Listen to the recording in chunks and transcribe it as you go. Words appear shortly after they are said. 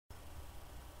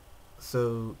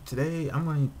So today I'm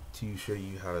going to show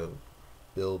you how to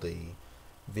build a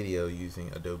video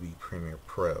using Adobe Premiere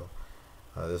Pro.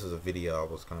 This is a video I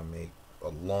was going to make a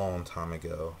long time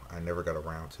ago. I never got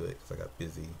around to it because I got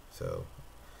busy. So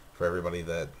for everybody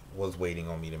that was waiting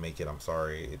on me to make it, I'm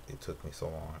sorry it took me so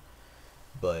long.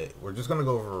 But we're just going to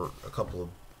go over a couple of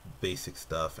basic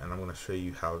stuff, and I'm going to show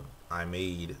you how I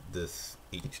made this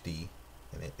HD,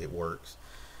 and it works.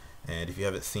 And if you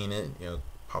haven't seen it,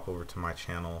 pop over to my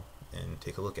channel and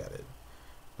take a look at it.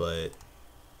 But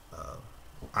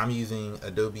I'm using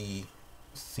Adobe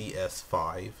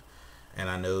CS5, and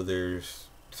I know there's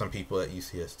some people that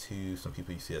use CS2, some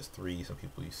people use CS3, some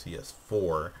people use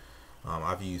CS4.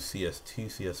 I've used CS2,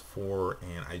 CS4,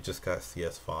 and I just got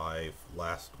CS5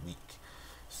 last week.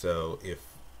 So if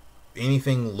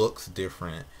anything looks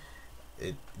different,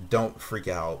 don't freak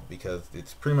out, because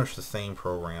it's pretty much the same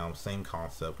program, same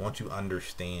concept. Once you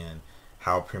understand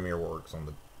how Premiere works on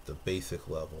the basic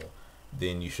level,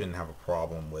 then you shouldn't have a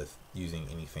problem with using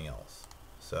anything else.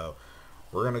 So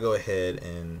we're going to go ahead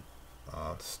and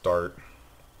start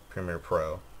Premiere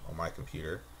Pro on my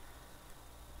computer.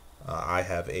 I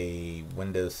have a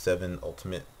Windows 7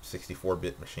 Ultimate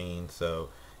 64-bit machine, so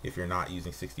if you're not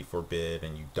using 64-bit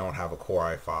and you don't have a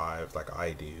Core i5 like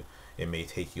I do, it may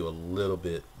take you a little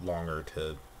bit longer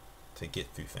to get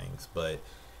through things. But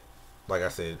like I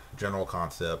said, general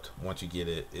concept, once you get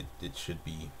it, it should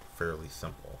be fairly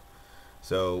simple.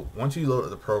 So once you load up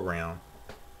the program,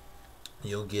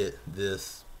 you'll get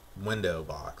this window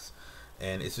box,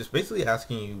 and it's just basically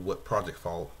asking you what project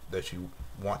file that you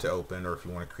want to open, or if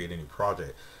you want to create a new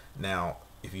project. Now,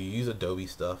 if you use Adobe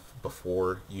stuff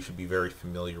before, you should be very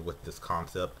familiar with this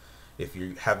concept. If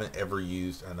you haven't ever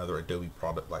used another Adobe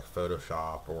product like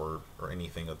Photoshop or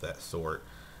anything of that sort,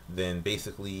 then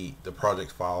basically the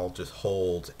project file just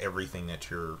holds everything that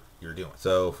you're doing.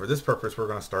 So for this purpose, we're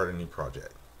going to start a new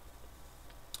project,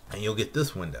 and you'll get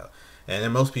this window. And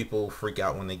then most people freak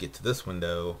out when they get to this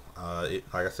window. Like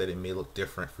I said, it may look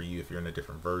different for you if you're in a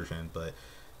different version, but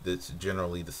it's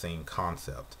generally the same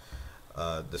concept.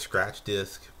 The scratch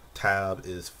disk tab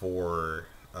is for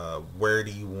where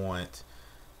do you want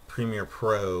Premiere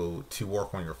Pro to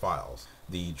work on your files.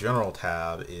 The general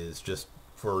tab is just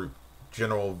for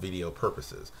general video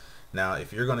purposes. Now,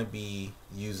 if you're going to be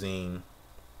using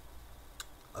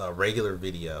a regular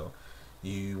video,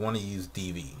 you want to use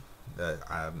DV.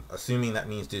 I'm assuming that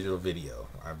means digital video.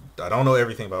 I don't know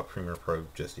everything about Premiere Pro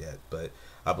just yet, but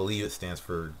I believe it stands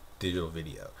for digital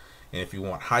video. And if you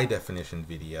want high definition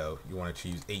video, you want to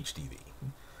choose HDV,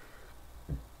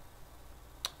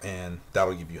 and that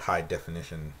will give you high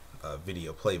definition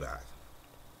video playback.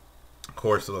 Of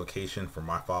course, the location for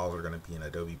my files are going to be in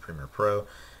Adobe Premiere Pro,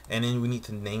 and then we need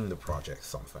to name the project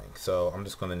something. So I'm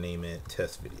just going to name it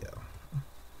test video,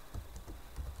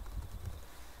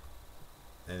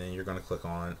 and then you're going to click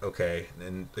on OK.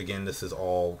 And again, this is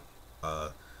all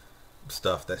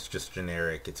stuff that's just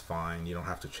generic. It's fine. You don't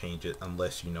have to change it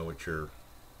unless you know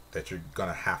that you're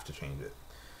gonna have to change it.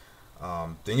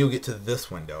 Then you'll get to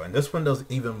this window, and this window is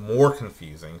even more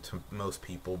confusing to most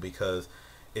people, because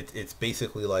it's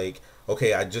basically like,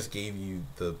 okay, I just gave you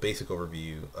the basic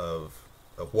overview of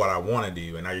what I want to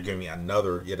do, and now you're giving me yet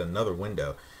another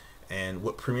window. And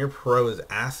what Premiere Pro is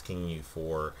asking you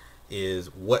for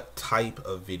is, what type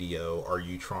of video are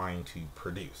you trying to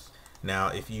produce? Now,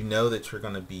 if you know that you're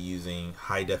going to be using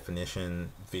high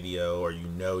definition video, or you're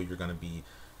going to be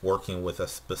working with a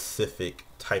specific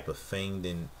type of thing,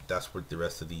 then that's what the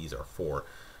rest of these are for.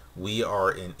 We are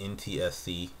in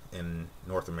NTSC in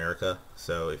North America,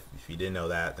 so if you didn't know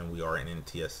that, then we are in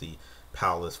NTSC.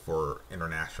 PAL is for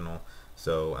international,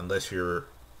 so unless you're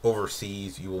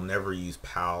overseas, you will never use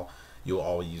PAL. You'll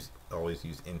always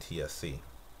use NTSC.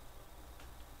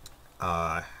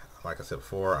 Like I said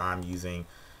before, I'm using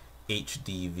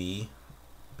HDV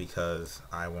because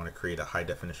I want to create a high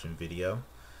definition video.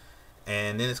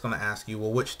 And then it's going to ask you,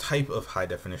 well, which type of high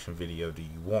definition video do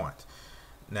you want?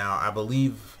 Now, I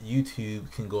believe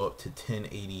YouTube can go up to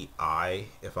 1080i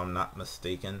if I'm not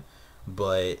mistaken,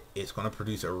 but it's going to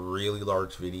produce a really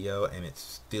large video, and it's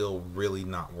still really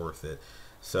not worth it.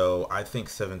 So I think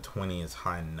 720 is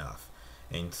high enough,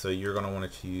 and so you're going to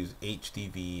want to choose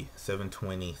HDV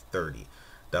 720/30.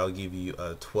 That'll give you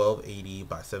a 1280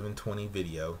 by 720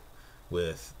 video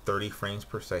with 30 frames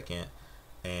per second,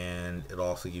 and it'll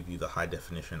also give you the high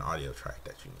definition audio track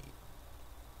that you need.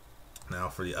 Now,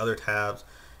 for the other tabs,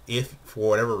 if for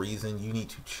whatever reason you need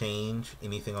to change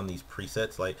anything on these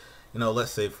presets, like,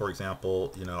 let's say for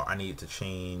example, I needed to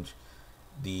change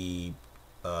the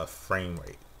frame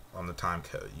rate on the time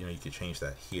code, you could change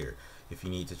that here. If you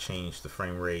need to change the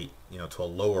frame rate, to a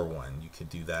lower one, you could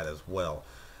do that as well.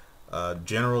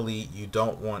 Generally, you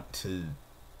don't want to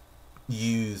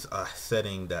use a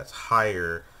setting that's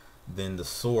higher than the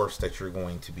source that you're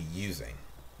going to be using.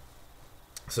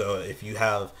 So if you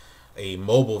have a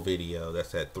mobile video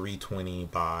that's at 320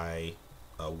 by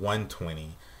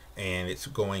 120 and it's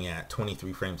going at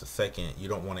 23 frames a second, you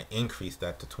don't want to increase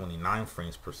that to 29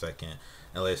 frames per second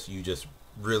unless you just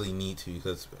really need to,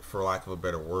 because for lack of a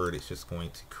better word, it's just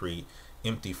going to create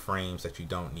empty frames that you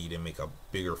don't need and make a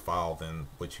bigger file than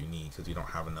what you need because you don't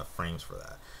have enough frames for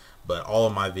that. But all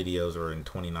of my videos are in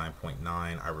 29.9.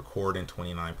 I record in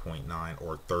 29.9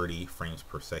 or 30 frames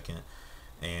per second,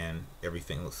 and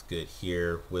everything looks good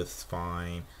here. Width's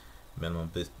fine, minimum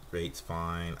bit rate's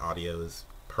fine, audio is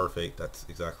perfect, that's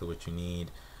exactly what you need.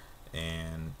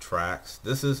 And tracks,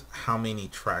 this is how many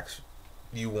tracks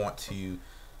you want to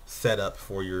set up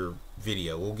for your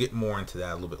video. We'll get more into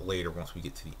that a little bit later once we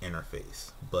get to the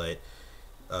interface, but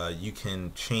you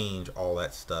can change all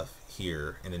that stuff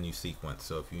here in the new sequence.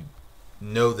 So if you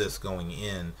know this going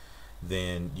in,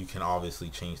 then you can obviously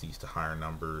change these to higher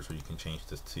numbers, or you can change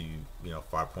this to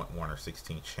 5.1 or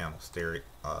 16 channel stereo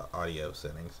audio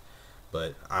settings.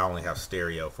 But I only have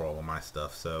stereo for all of my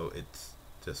stuff, so it's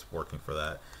just working for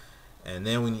that. And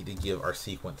then we need to give our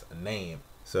sequence a name.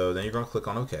 So then you're going to click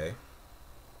on OK,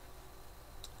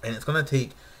 and it's going to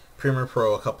take Premiere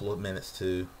Pro a couple of minutes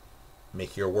to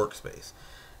make your workspace.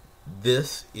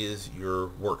 This is your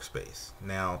workspace.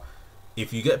 Now,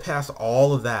 if you get past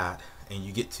all of that and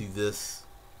you get to this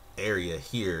area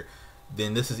here,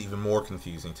 then this is even more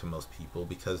confusing to most people,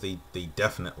 because they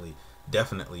definitely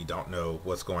don't know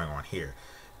what's going on here,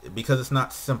 because it's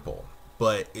not simple,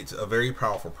 but it's a very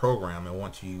powerful program. And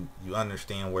once you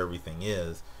understand where everything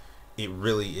is, it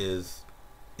really is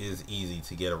easy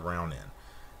to get around in.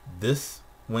 This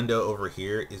window over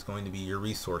here is going to be your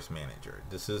resource manager.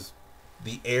 This is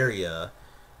the area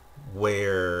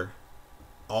where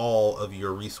all of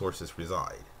your resources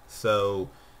reside. So,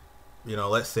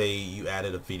 let's say you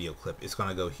added a video clip, it's going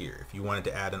to go here. If you wanted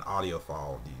to add an audio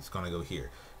file, it's going to go here.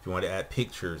 If you want to add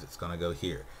pictures, it's going to go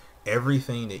here.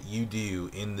 Everything that you do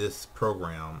in this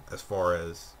program as far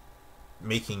as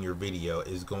making your video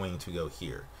is going to go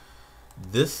here.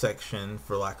 This section,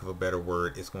 for lack of a better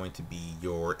word, is going to be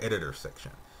your editor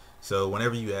section. So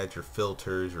whenever you add your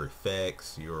filters, your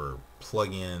effects, your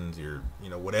plugins, your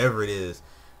whatever it is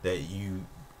that you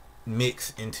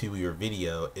mix into your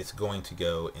video, it's going to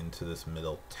go into this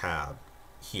middle tab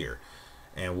here.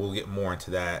 And we'll get more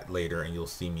into that later, and you'll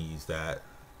see me use that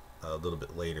a little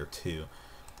bit later too.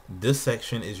 This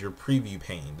section is your preview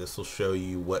pane. This will show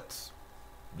you what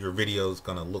your video is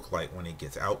going to look like when it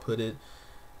gets outputted.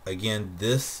 Again,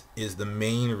 this is the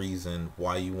main reason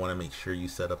why you want to make sure you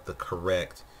set up the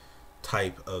correct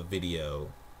type of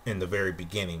video in the very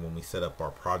beginning when we set up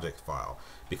our project file.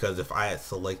 Because if I had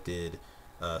selected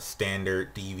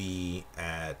standard DV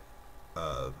at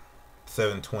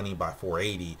 720 by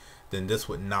 480, then this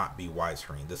would not be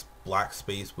widescreen. This black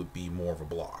space would be more of a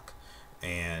block.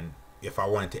 And if I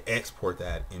wanted to export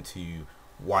that into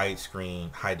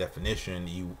widescreen high definition,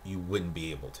 you wouldn't be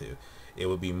able to. It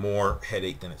would be more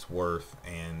headache than it's worth,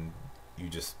 and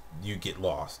you get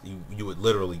lost. You would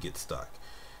literally get stuck.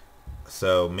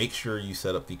 So make sure you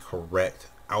set up the correct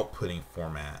outputting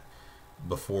format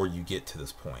before you get to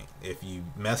this point. If you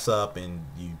mess up and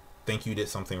you think you did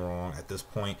something wrong at this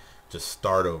point, just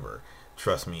start over.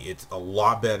 Trust me, it's a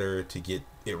lot better to get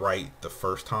it right the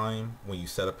first time when you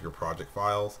set up your project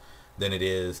files than it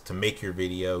is to make your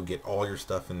video, get all your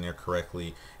stuff in there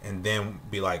correctly, and then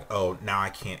be like, oh, now I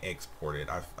can't export it.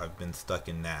 I've been stuck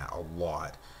in that a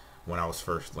lot when I was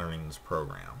first learning this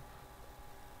program.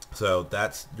 So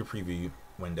that's your preview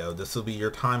window. This will be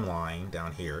your timeline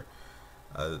down here.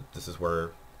 This is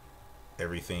where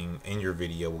everything in your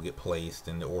video will get placed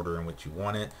in the order in which you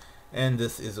want it. And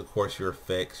this is, of course, your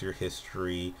effects, your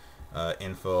history,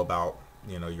 info about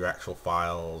your actual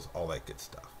files, all that good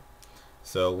stuff.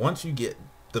 So once you get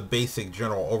the basic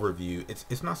general overview,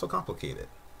 it's not so complicated,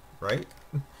 right?